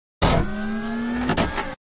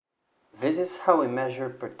This is how we measure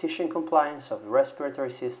partition compliance of the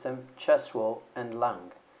respiratory system, chest wall, and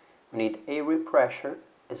lung. We need airway pressure,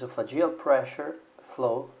 esophageal pressure,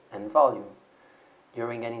 flow, and volume.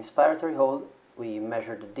 During an inspiratory hold, we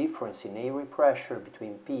measure the difference in airway pressure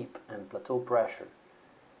between PEEP and plateau pressure.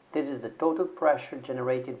 This is the total pressure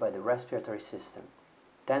generated by the respiratory system,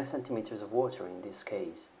 10 centimeters of water in this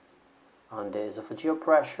case. On the esophageal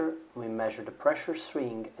pressure, we measure the pressure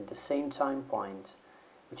swing at the same time point,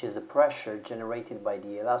 which is the pressure generated by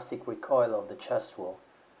the elastic recoil of the chest wall,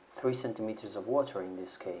 3 centimeters of water in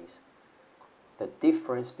this case. The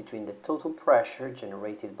difference between the total pressure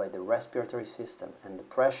generated by the respiratory system and the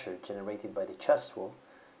pressure generated by the chest wall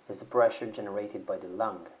is the pressure generated by the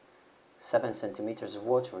lung, 7 centimeters of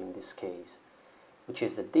water in this case, which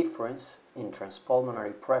is the difference in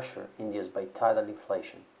transpulmonary pressure induced by tidal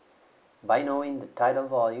inflation. By knowing the tidal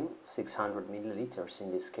volume, 600 milliliters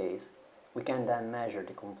in this case, we can then measure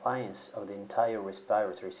the compliance of the entire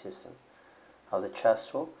respiratory system, of the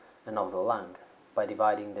chest wall and of the lung, by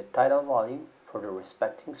dividing the tidal volume for the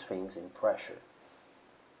respective swings in pressure.